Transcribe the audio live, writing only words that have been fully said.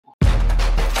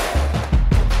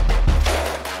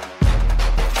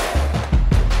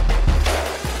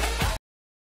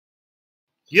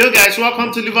Yo guys,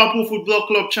 welcome to Liverpool Football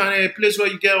Club channel, a place where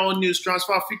you get all news,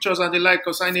 transfer features and the like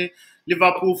concerning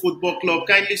Liverpool Football Club.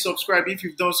 Kindly subscribe if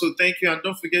you've done so, thank you, and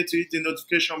don't forget to hit the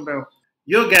notification bell.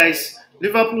 Yo guys,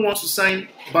 Liverpool wants to sign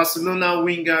Barcelona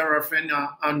winger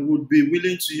Rafinha and would be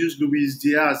willing to use Luis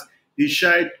Diaz, a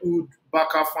childhood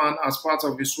Barca fan, as part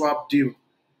of a swap deal.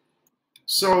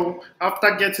 So,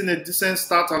 after getting a decent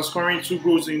start and scoring 2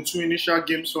 goals in 2 initial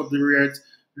games for the Reds,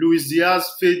 Luis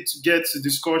Diaz failed to get to the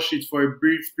score sheet for a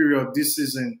brief period this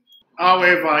season.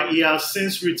 However, he has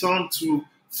since returned to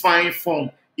fine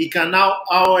form. He can now,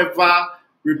 however,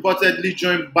 reportedly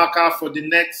join Barca for the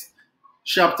next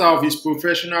chapter of his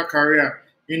professional career.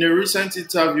 In a recent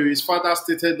interview, his father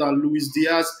stated that Luis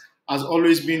Diaz has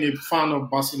always been a fan of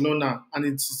Barcelona and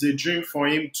it is a dream for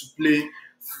him to play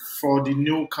for the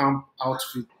new camp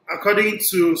outfit. According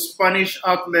to Spanish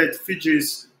outlet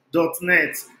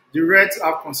Fidges.net, the Reds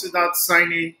have considered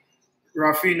signing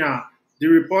Rafinha. The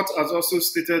report has also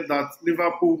stated that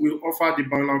Liverpool will offer the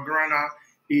Blaugrana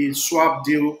a swap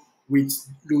deal with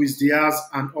Luis Diaz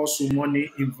and also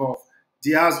money involved.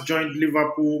 Diaz joined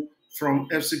Liverpool from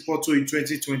FC Porto in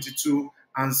 2022,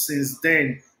 and since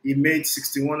then he made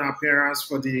 61 appearances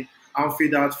for the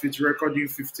Anfield outfit, recording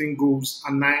 15 goals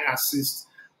and 9 assists.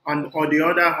 And on the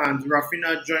other hand,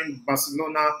 Rafinha joined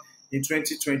Barcelona in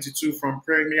 2022 from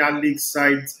Premier League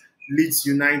side Leeds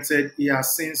United. He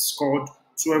has since scored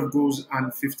 12 goals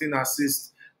and 15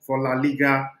 assists for La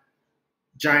Liga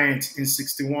giants in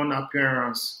 61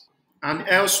 appearances. And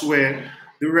elsewhere,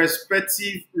 the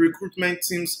respective recruitment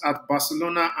teams at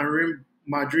Barcelona and Real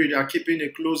Madrid are keeping a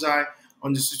close eye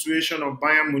on the situation of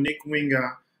Bayern Munich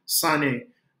winger Sané.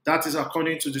 That is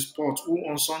according to the Sport, who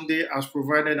on Sunday has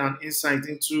provided an insight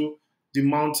into the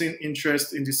mounting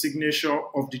interest in the signature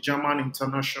of the German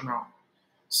international.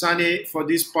 Sané, for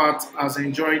this part, has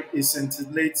enjoyed a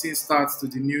scintillating start to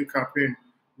the new campaign,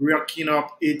 racking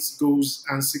up 8 goals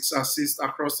and 6 assists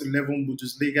across 11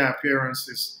 Bundesliga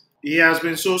appearances. He has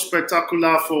been so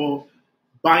spectacular for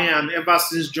Bayern ever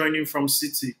since joining from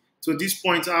City. To this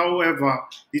point, however,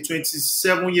 the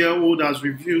 27-year-old has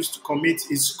refused to commit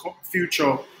his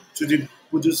future to the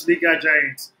Bundesliga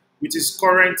giants, with his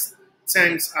current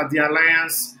terms at the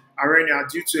Allianz Arena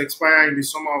due to expire in the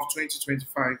summer of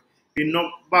 2025. A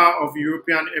number of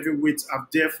European heavyweights have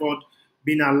therefore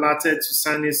been alerted to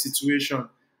Sané's situation,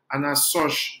 and as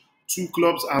such, 2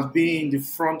 clubs have been in the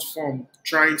front form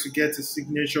trying to get a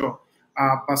signature,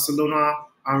 Barcelona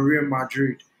and Real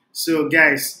Madrid. So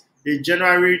guys, a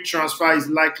January transfer is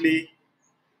likely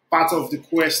part of the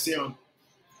question,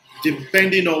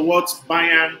 depending on what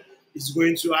Bayern is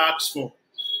going to ask for.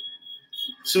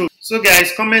 So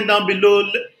guys, comment down below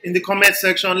in the comment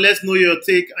section. Let's know your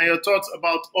take and your thoughts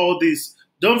about all this.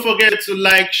 Don't forget to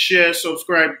like, share,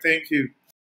 subscribe. Thank you.